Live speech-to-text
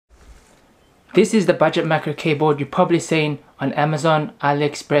This is the budget macro keyboard you've probably seen on Amazon,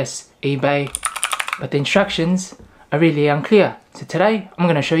 AliExpress, eBay, but the instructions are really unclear. So today I'm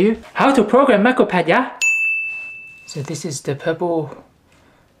going to show you how to program Macropad, yeah? So this is the purple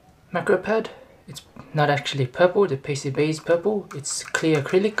Macropad. It's not actually purple, the PCB is purple, it's clear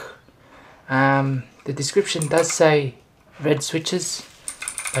acrylic. The description does say red switches,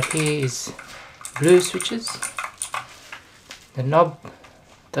 but here is blue switches. The knob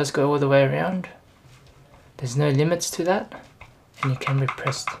does go all the way around. There's no limits to that, and you can be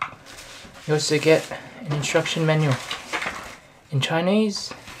pressed. You also get an instruction manual in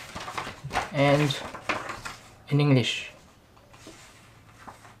Chinese and in English.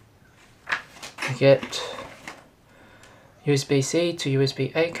 You get USB-C to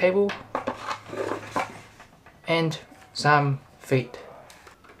USB-A cable and some feet.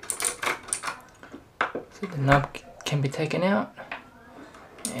 So the knob can be taken out,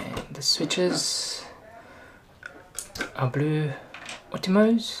 and the switches are blue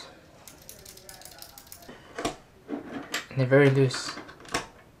Ultimos, and they're very loose.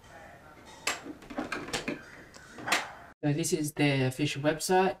 So this is their official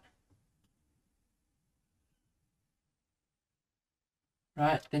website.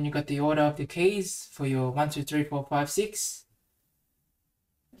 Right, then you got the order of the keys for your 1, 2, 3, 4, 5, 6.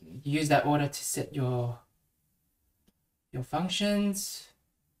 Use that order to set your functions,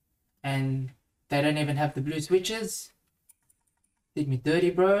 and they don't even have the blue switches. Did me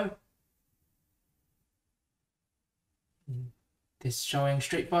dirty, bro. This showing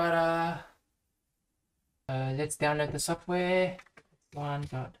Street Fighter. Let's download the software.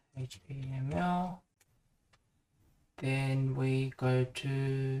 1.html. Then we go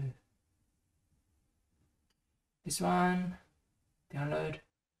to this one, download,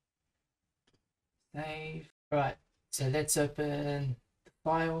 save. Right, so let's open the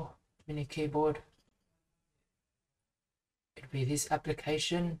file, mini keyboard. It'll be this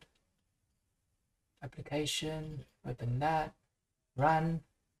application, open that, run,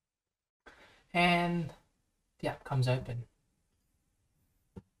 and the app comes open.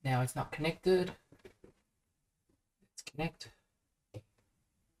 Now it's not connected. Connect.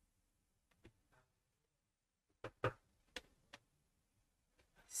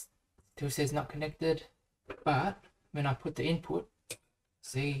 Still says not connected, but when I put the input,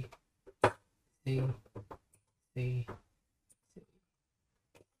 C,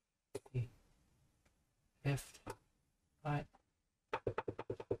 left, right,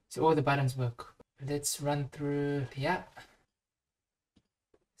 so all the buttons work. Let's run through the app.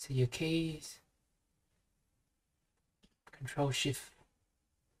 So your keys, Control Shift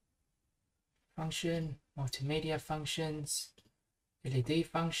function, multimedia functions, LED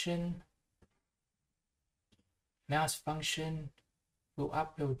function, mouse function, wheel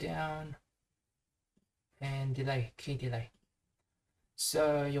up, wheel down, and delay, key delay.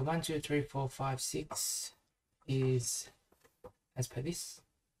 So your 1, 2, 3, 4, 5, 6 is as per this.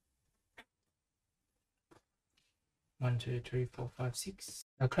 1, 2, 3, 4, 5, 6.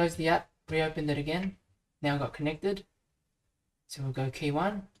 I'll close the app, reopen it again. Now got connected. So we'll go key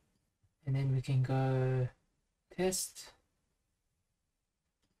 1, and then we can go test,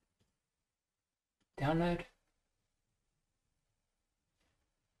 download.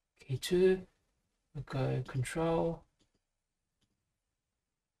 Key 2, we'll go Control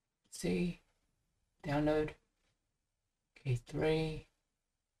C, download. Key 3,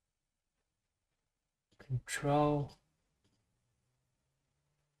 Control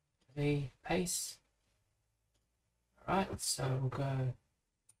V, paste. Alright, so we'll go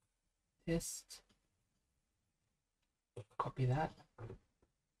test, copy that,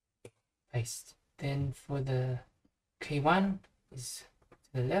 paste. Then for the key 1 is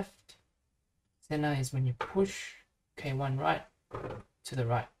to the left, center is when you push, K1 right to the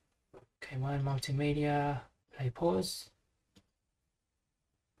right. K1 multimedia, play pause,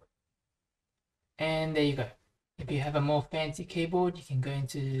 and there you go. If you have a more fancy keyboard, you can go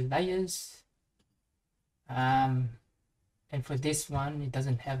into layers. And for this one, it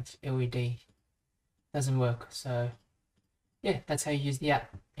doesn't have LED, doesn't work. So yeah, that's how you use the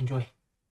app. Enjoy.